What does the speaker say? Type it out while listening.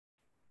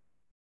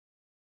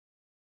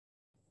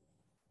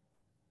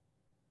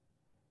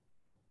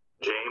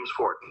James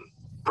Forten,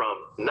 from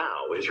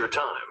Now Is Your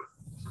Time,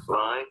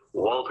 by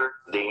Walter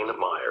Dean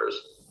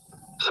Myers.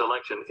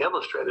 Selection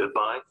illustrated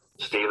by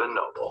Stephen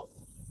Noble.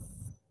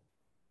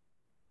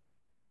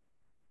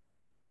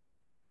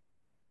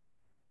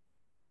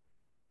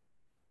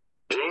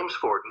 James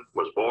Forten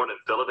was born in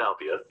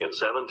Philadelphia in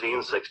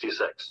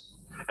 1766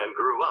 and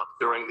grew up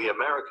during the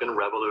American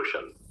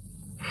Revolution.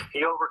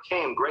 He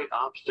overcame great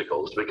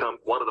obstacles to become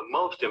one of the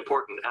most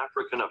important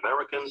African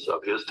Americans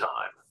of his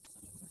time.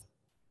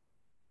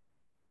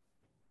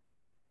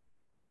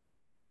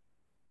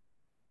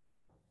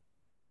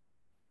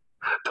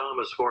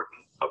 Thomas Forten,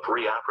 a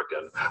free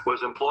African,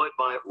 was employed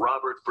by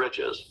Robert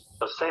Bridges,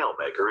 a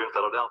sailmaker in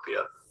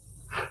Philadelphia.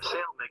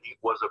 Sailmaking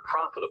was a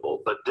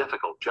profitable but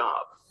difficult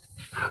job.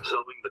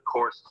 Sewing the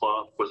coarse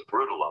cloth was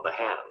brutal on the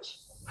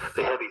hands.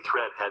 The heavy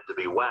thread had to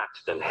be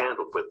waxed and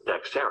handled with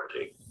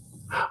dexterity.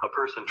 A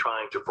person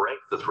trying to break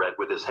the thread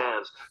with his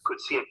hands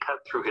could see it cut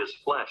through his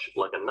flesh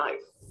like a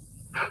knife.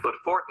 But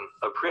Forten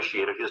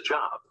appreciated his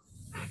job.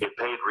 It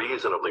paid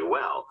reasonably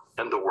well,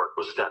 and the work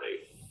was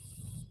steady.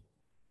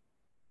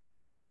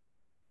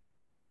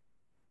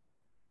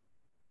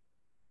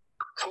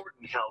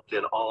 Forten helped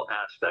in all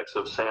aspects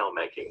of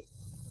sailmaking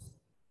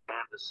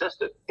and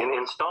assisted in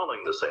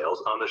installing the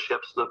sails on the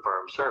ships the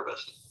firm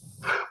serviced.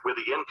 With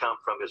the income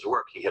from his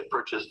work, he had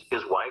purchased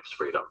his wife's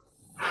freedom.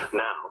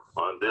 Now,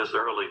 on this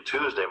early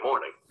Tuesday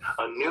morning,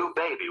 a new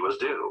baby was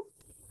due.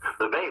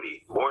 The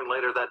baby, born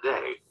later that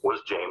day,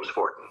 was James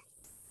Forten.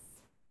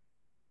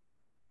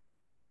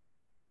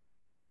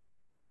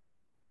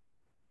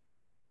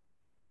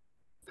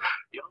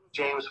 Young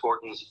James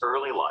Forten's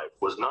early life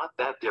was not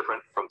that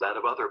different from that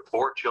of other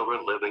poor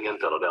children living in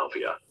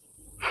Philadelphia.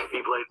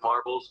 He played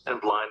marbles and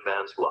blind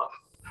man's bluff,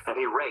 and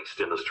he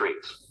raced in the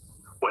streets.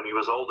 When he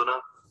was old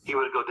enough, he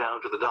would go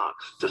down to the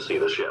docks to see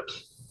the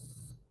ships.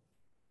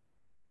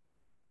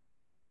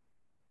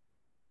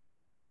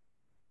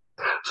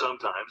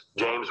 Sometimes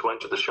James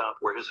went to the shop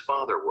where his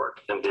father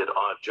worked and did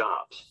odd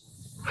jobs.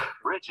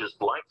 Bridges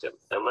liked him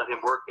and let him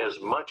work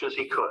as much as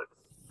he could,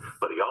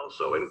 but he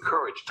also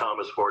encouraged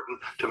Thomas Forten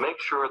to make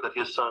sure that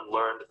his son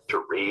learned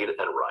to read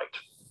and write.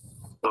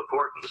 The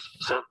Fortens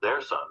sent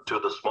their son to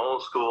the small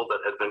school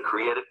that had been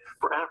created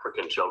for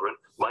African children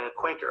by a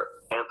Quaker,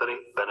 Anthony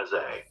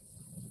Benezet.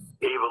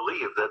 He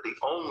believed that the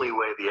only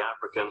way the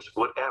Africans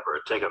would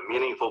ever take a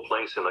meaningful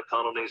place in the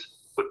colonies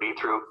would be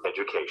through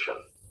education.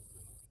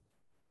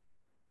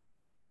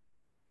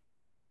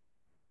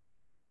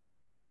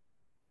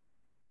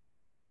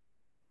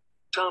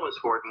 Thomas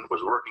Forten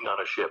was working on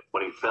a ship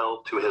when he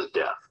fell to his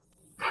death.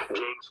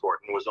 James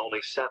Forten was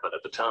only 7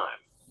 at the time.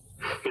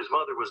 His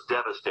mother was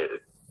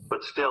devastated,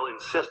 but still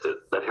insisted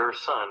that her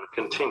son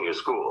continue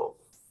school.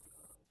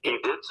 He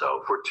did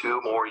so for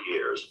 2 more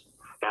years,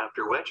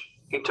 after which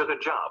he took a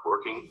job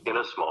working in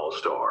a small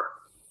store.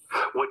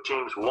 What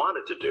James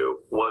wanted to do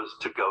was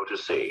to go to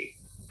sea.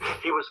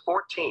 He was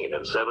 14 in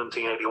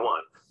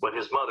 1781 when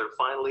his mother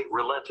finally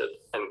relented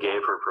and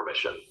gave her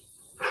permission.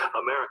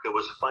 America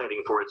was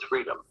fighting for its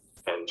freedom,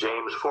 and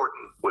James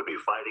Forten would be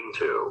fighting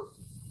too.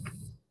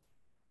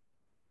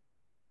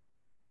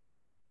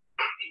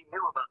 He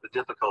knew about the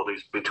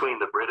difficulties between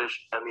the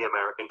British and the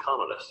American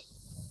colonists.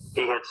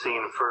 He had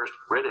seen first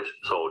British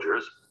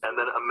soldiers and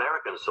then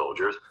American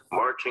soldiers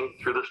marching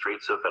through the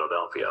streets of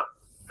Philadelphia.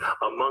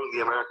 Among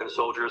the American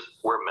soldiers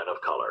were men of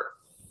color.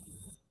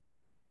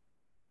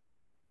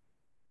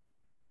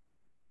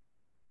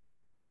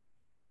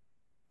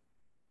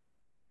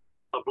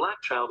 A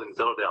black child in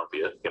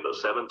Philadelphia in the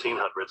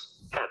 1700s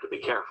had to be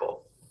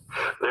careful.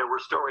 There were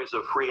stories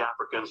of free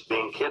Africans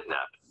being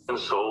kidnapped and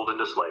sold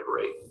into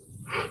slavery.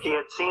 He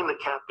had seen the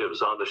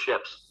captives on the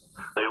ships.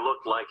 They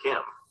looked like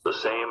him, the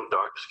same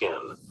dark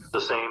skin,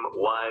 the same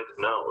wide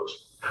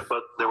nose.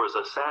 But there was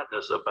a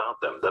sadness about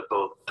them that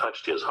both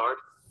touched his heart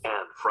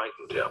and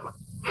frightened him.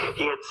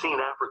 He had seen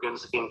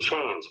Africans in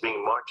chains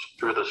being marched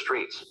through the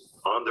streets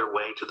on their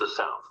way to the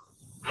South.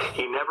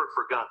 He never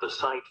forgot the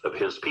sight of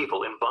his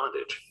people in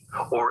bondage,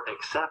 or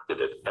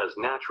accepted it as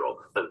natural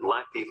that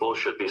black people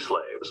should be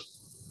slaves.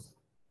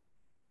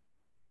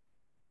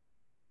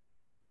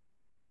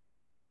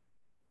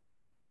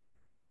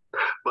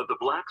 But the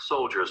black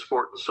soldiers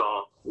Forten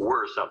saw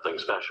were something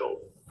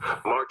special.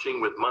 Marching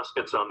with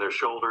muskets on their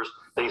shoulders,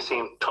 they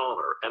seemed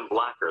taller and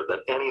blacker than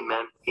any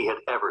men he had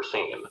ever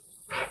seen.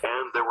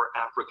 And there were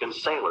African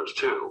sailors,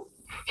 too.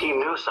 He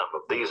knew some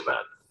of these men.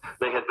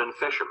 They had been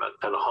fishermen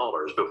and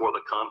haulers before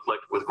the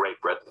conflict with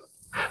Great Britain.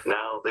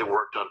 Now they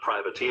worked on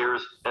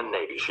privateers and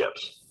Navy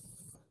ships.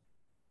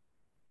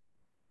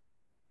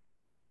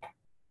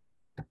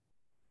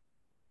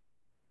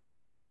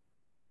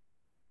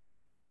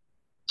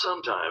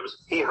 Sometimes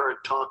he heard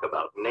talk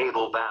about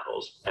naval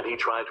battles, and he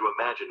tried to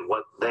imagine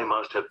what they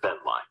must have been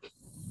like.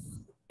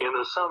 In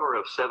the summer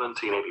of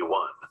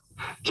 1781,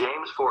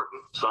 James Forten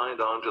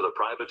signed on to the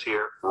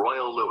privateer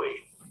Royal Louis,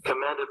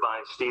 commanded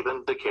by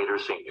Stephen Decatur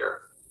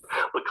Sr.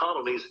 The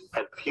colonies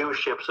had few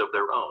ships of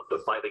their own to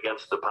fight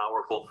against the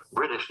powerful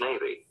British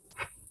Navy,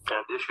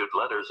 and issued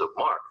letters of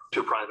marque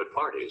to private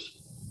parties.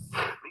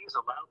 These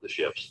always allowed the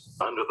ships,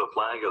 under the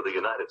flag of the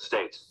United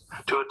States,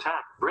 to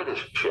attack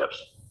British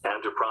ships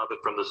and to profit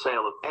from the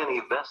sale of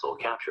any vessel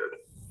captured.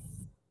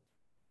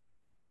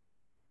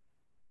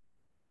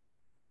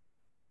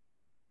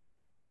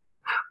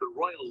 The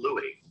Royal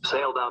Louis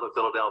sailed out of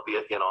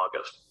Philadelphia in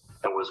August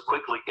and was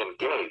quickly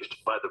engaged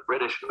by the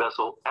British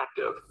vessel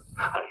Active,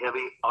 a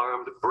heavy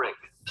armed brig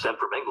sent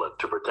from England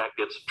to protect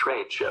its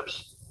trade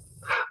ships.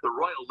 The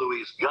Royal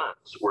Louis's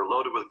guns were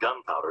loaded with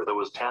gunpowder that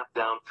was tamped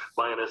down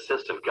by an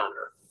assistant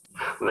gunner.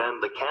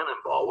 Then the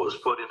cannonball was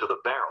put into the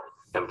barrel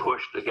and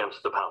pushed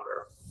against the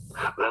powder.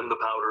 Then the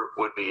powder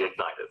would be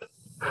ignited.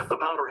 The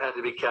powder had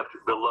to be kept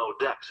below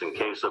decks in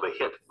case of a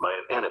hit by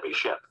an enemy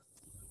ship.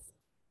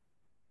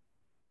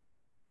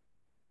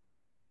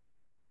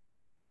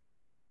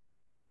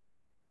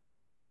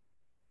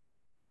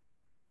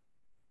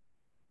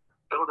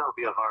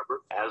 Philadelphia Harbor,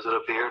 as it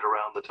appeared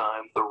around the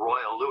time the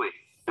Royal Louis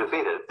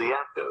defeated the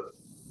Active.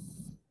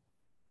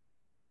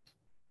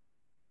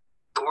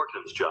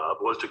 Forten's job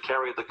was to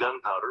carry the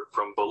gunpowder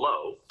from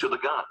below to the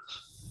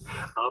guns.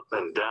 Up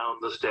and down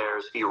the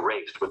stairs he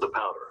raced with the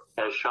powder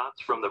as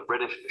shots from the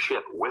British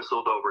ship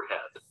whistled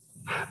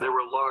overhead. There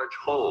were large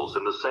holes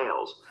in the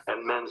sails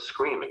and men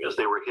screaming as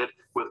they were hit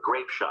with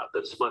grape shot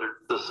that splintered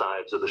the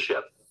sides of the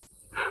ship.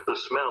 The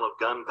smell of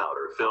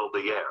gunpowder filled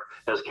the air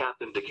as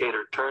Captain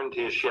Decatur turned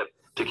his ship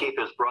to keep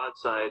his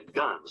broadside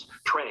guns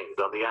trained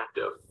on the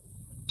Active.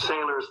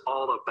 Sailors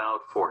all about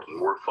Forten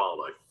were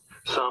falling,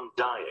 some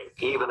dying,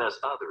 even as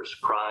others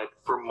cried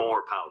for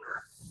more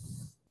powder.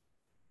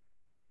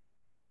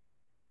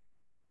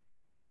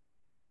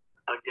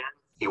 Again,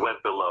 he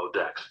went below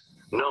decks,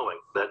 knowing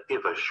that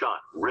if a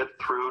shot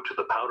ripped through to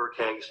the powder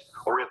kegs,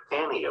 or if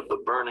any of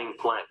the burning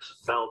planks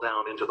fell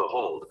down into the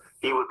hold,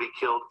 he would be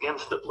killed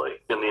instantly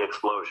in the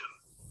explosion.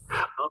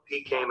 Up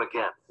he came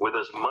again with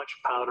as much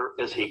powder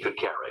as he could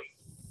carry.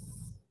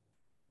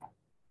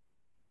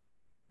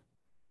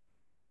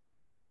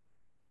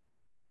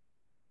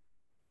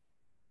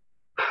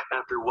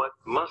 After what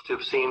must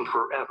have seemed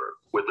forever,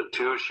 with the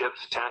two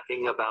ships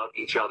tacking about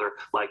each other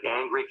like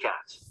angry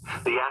cats,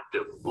 the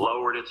Active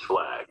lowered its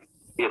flag.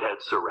 It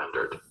had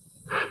surrendered.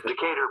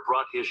 Decatur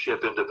brought his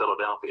ship into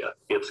Philadelphia,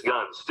 its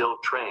guns still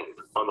trained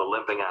on the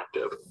limping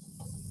Active.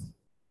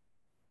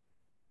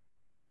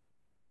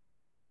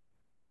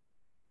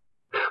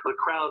 The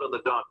crowd on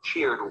the dock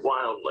cheered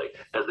wildly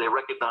as they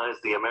recognized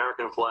the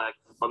American flag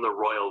on the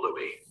Royal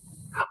Louis.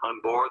 On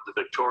board the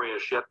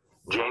victorious ship,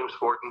 James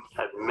Forten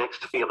had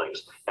mixed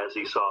feelings as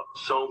he saw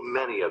so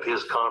many of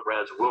his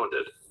comrades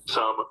wounded,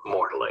 some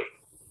mortally.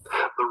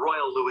 The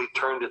Royal Louis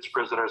turned its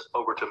prisoners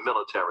over to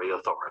military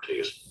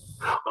authorities.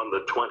 On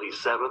the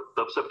 27th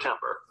of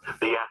September,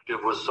 the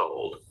Active was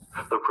sold.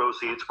 The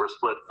proceeds were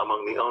split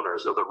among the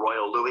owners of the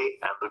Royal Louis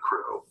and the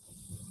crew.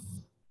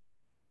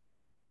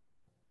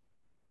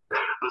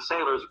 The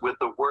sailors with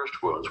the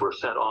worst wounds were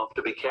sent off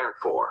to be cared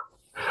for.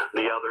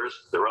 The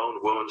others, their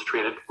own wounds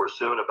treated, were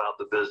soon about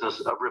the business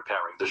of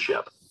repairing the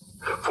ship.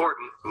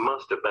 Forten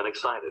must have been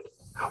excited.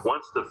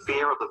 Once the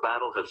fear of the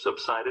battle had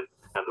subsided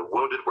and the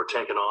wounded were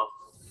taken off,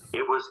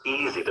 it was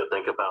easy to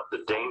think about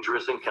the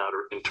dangerous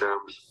encounter in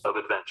terms of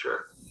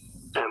adventure.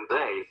 And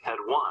they had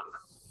won.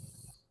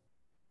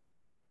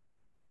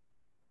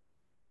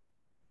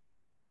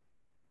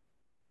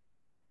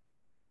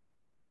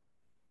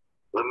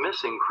 The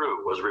missing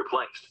crew was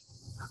replaced.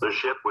 The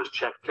ship was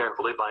checked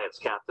carefully by its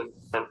captain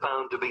and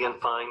found to be in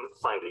fine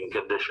fighting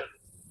condition.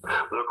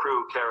 The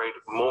crew carried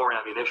more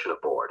ammunition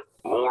aboard,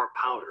 more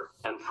powder,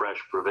 and fresh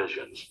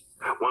provisions.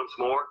 Once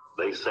more,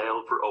 they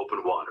sailed for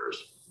open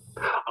waters.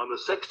 On the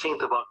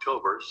 16th of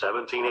October,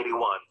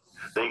 1781,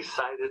 they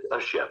sighted a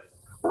ship,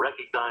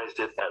 recognized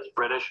it as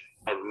British,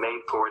 and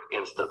made for it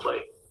instantly.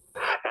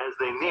 As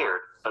they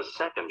neared, a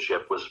second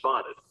ship was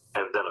spotted,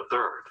 and then a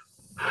third.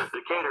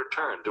 Decatur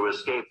turned to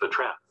escape the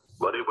trap,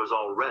 but it was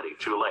already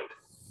too late.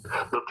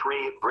 The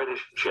three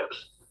British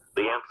ships,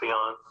 the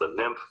Amphion, the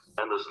Nymph,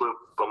 and the sloop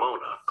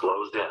Pomona,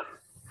 closed in.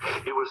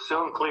 It was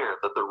soon clear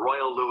that the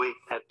Royal Louis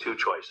had two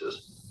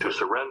choices: to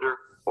surrender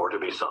or to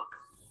be sunk.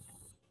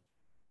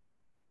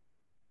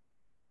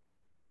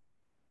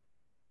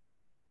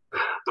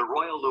 The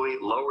Royal Louis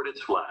lowered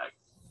its flag.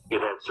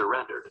 It had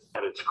surrendered,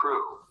 and its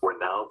crew were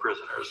now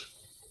prisoners.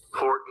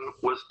 Forten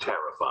was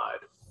terrified.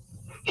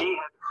 He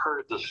had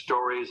heard the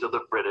stories of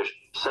the British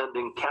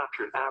sending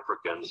captured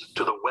Africans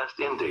to the West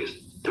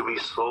Indies to be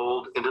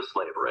sold into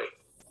slavery.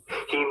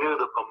 He knew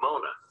the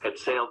Pomona had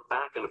sailed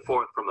back and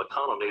forth from the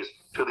colonies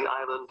to the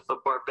island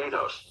of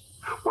Barbados,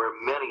 where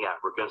many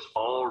Africans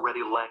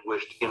already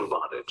languished in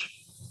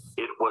bondage.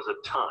 It was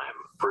a time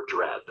for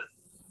dread.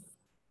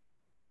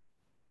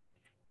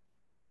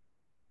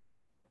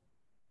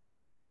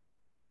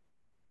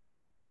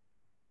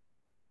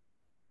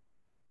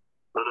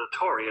 The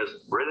notorious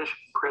British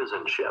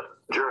prison ship,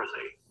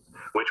 Jersey,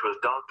 which was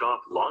docked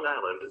off Long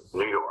Island,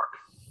 New York.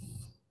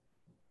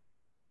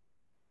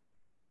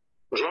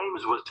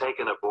 James was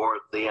taken aboard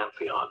the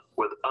Amphion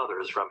with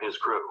others from his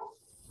crew.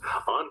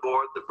 On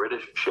board the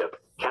British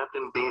ship,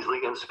 Captain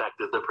Beasley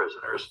inspected the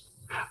prisoners.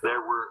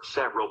 There were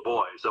several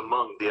boys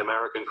among the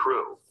American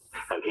crew,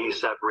 and he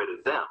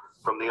separated them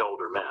from the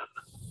older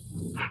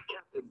men.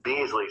 Captain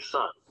Beasley's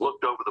son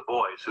looked over the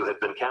boys who had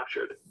been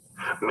captured.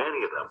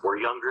 Many of them were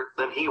younger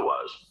than he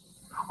was.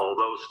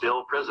 Although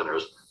still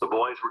prisoners, the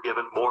boys were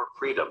given more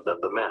freedom than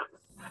the men,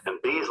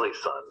 and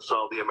Beasley's son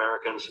saw the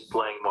Americans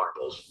playing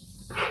marbles.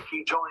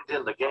 He joined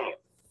in the game,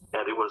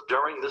 and it was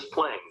during this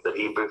playing that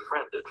he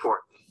befriended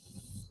Forten.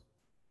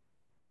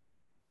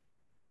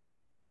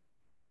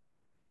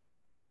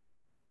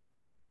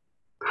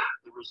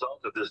 The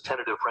result of this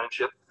tentative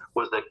friendship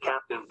was that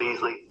Captain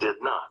Beasley did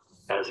not,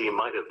 as he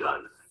might have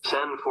done,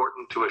 send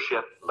Forten to a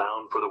ship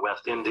bound for the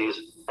West Indies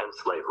and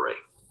slavery.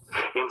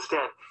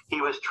 Instead,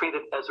 he was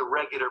treated as a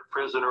regular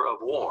prisoner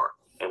of war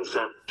and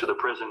sent to the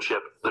prison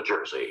ship, the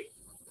Jersey.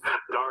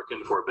 Dark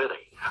and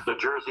forbidding, the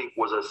Jersey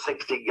was a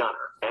 60-gunner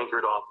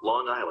anchored off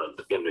Long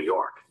Island in New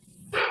York.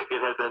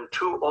 It had been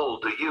too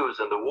old to use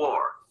in the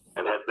war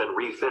and had been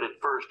refitted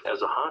first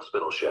as a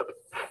hospital ship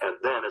and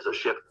then as a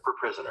ship for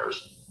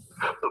prisoners.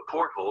 The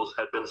portholes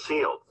had been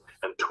sealed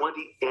and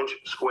 20-inch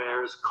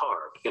squares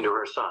carved into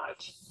her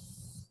sides.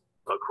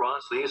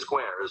 Across these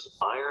squares,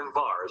 iron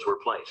bars were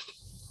placed.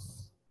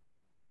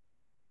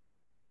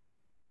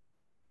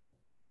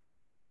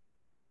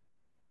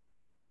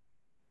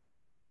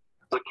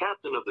 The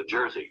captain of the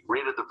Jersey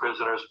greeted the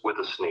prisoners with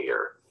a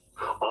sneer.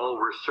 All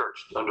were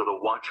searched under the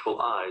watchful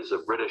eyes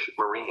of British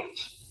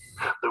Marines.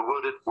 The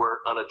wounded were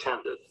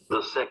unattended,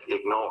 the sick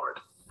ignored.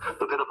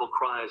 The pitiful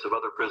cries of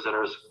other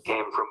prisoners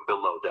came from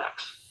below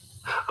decks.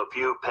 A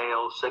few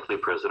pale, sickly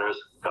prisoners,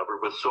 covered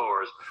with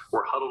sores,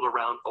 were huddled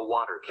around a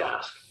water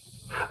cask.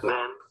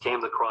 Then came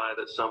the cry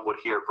that some would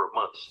hear for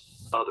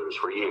months, others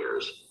for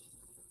years.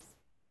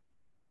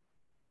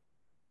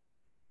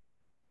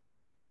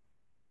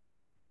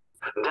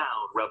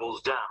 Down,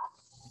 rebels, down.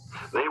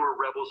 They were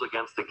rebels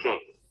against the king,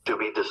 to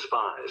be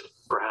despised,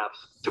 perhaps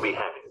to be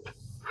hanged.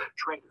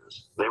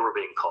 Traitors, they were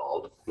being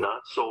called,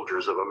 not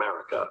soldiers of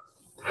America.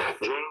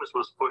 James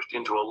was pushed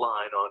into a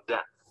line on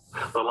deck.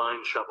 The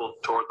line shuffled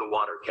toward the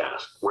water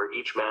cask, where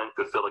each man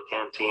could fill a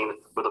canteen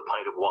with a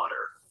pint of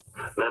water.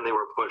 Then they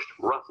were pushed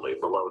roughly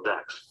below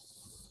decks.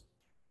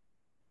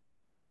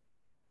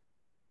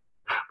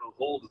 The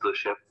hold of the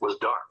ship was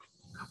dark.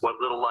 What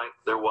little light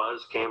there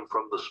was came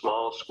from the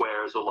small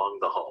squares along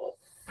the hull.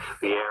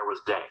 The air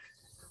was dank.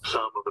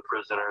 Some of the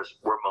prisoners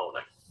were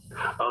moaning.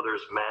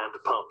 Others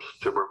manned pumps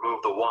to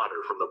remove the water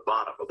from the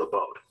bottom of the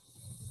boat.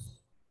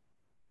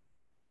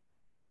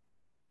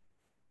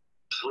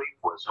 Sleep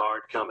was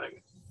hard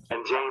coming,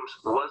 and James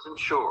wasn't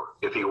sure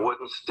if he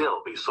wouldn't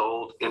still be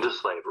sold into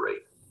slavery.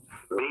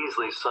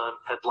 Beasley's son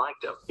had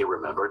liked him, he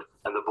remembered,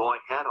 and the boy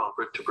had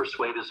offered to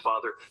persuade his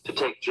father to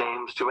take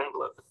James to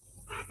England.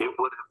 It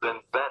would have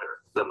been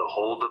better than the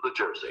hold of the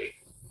Jersey.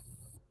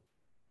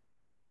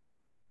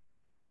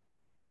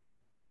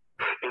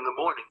 In the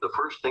morning, the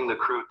first thing the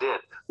crew did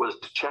was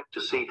to check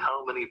to see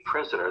how many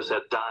prisoners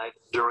had died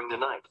during the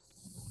night.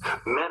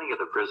 Many of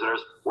the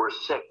prisoners were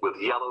sick with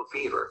yellow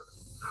fever.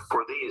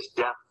 For these,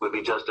 death would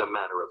be just a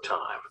matter of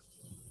time.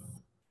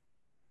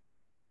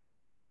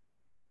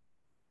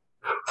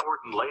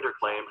 Forten later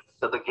claimed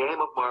that the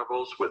game of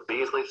marbles with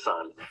Beasley's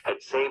son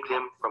had saved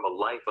him from a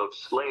life of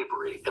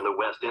slavery in the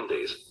West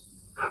Indies.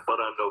 But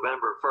on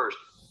November 1st,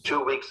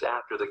 2 weeks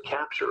after the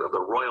capture of the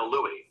Royal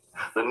Louis,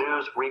 the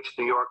news reached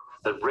New York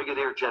that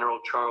Brigadier General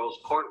Charles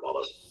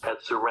Cornwallis had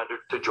surrendered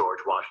to George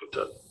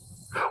Washington.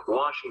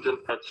 Washington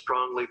had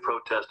strongly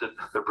protested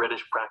the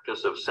British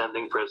practice of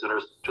sending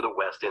prisoners to the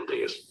West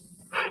Indies.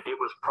 It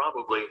was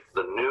probably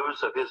the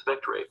news of his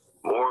victory,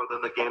 more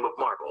than the game of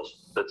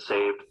marbles, that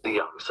saved the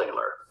young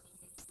sailor.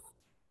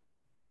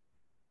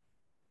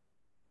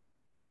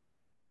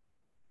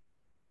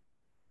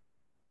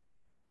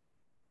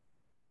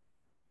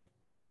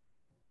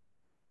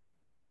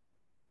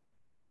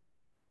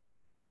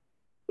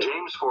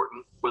 James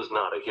Forten was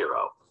not a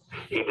hero.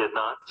 He did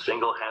not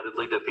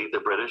single-handedly defeat the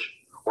British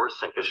or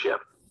sink a ship,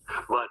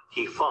 but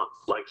he fought,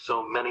 like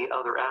so many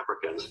other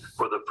Africans,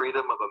 for the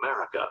freedom of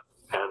America,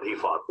 and he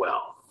fought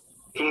well.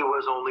 He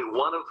was only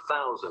one of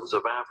thousands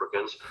of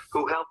Africans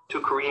who helped to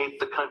create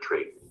the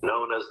country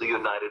known as the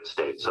United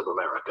States of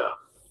America.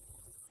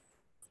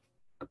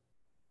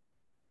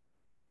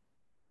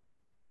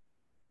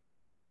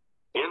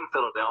 In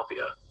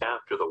Philadelphia,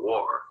 after the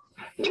war,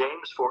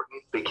 James Forten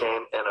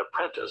became an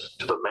apprentice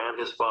to the man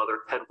his father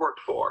had worked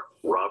for,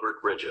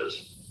 Robert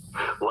Bridges.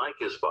 Like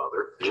his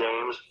father,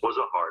 James was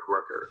a hard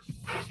worker.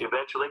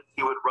 Eventually,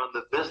 he would run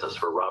the business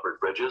for Robert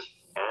Bridges,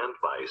 and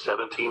by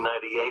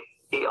 1798,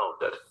 he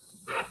owned it.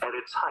 At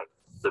its height,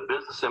 the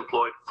business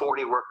employed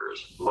 40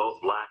 workers, both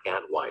black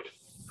and white.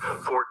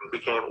 Forten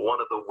became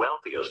one of the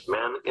wealthiest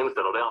men in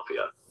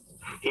Philadelphia.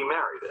 He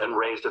married and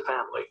raised a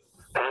family,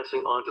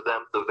 passing on to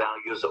them the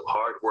values of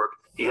hard work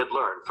he had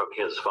learned from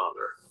his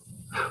father.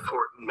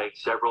 Forten made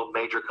several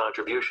major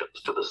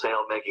contributions to the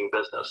sail-making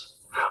business,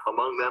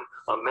 among them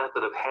a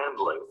method of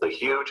handling the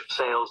huge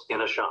sails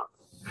in a shop,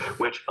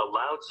 which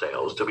allowed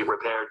sails to be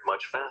repaired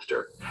much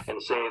faster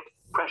and saved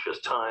precious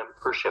time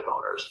for ship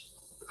owners.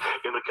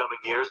 In the coming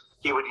years,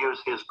 he would use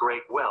his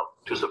great wealth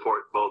to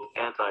support both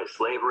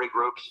anti-slavery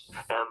groups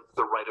and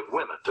the right of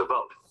women to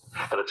vote,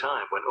 at a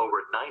time when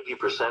over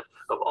 90%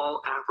 of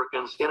all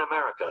Africans in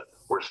America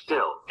were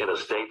still in a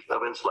state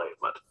of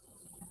enslavement.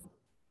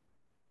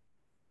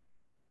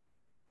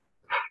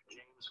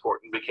 James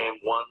Forten became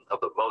one of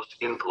the most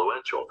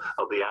influential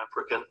of the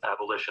African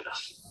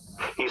abolitionists.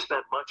 He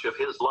spent much of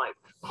his life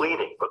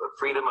pleading for the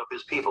freedom of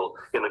his people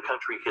in the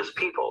country his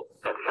people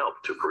had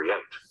helped to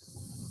create.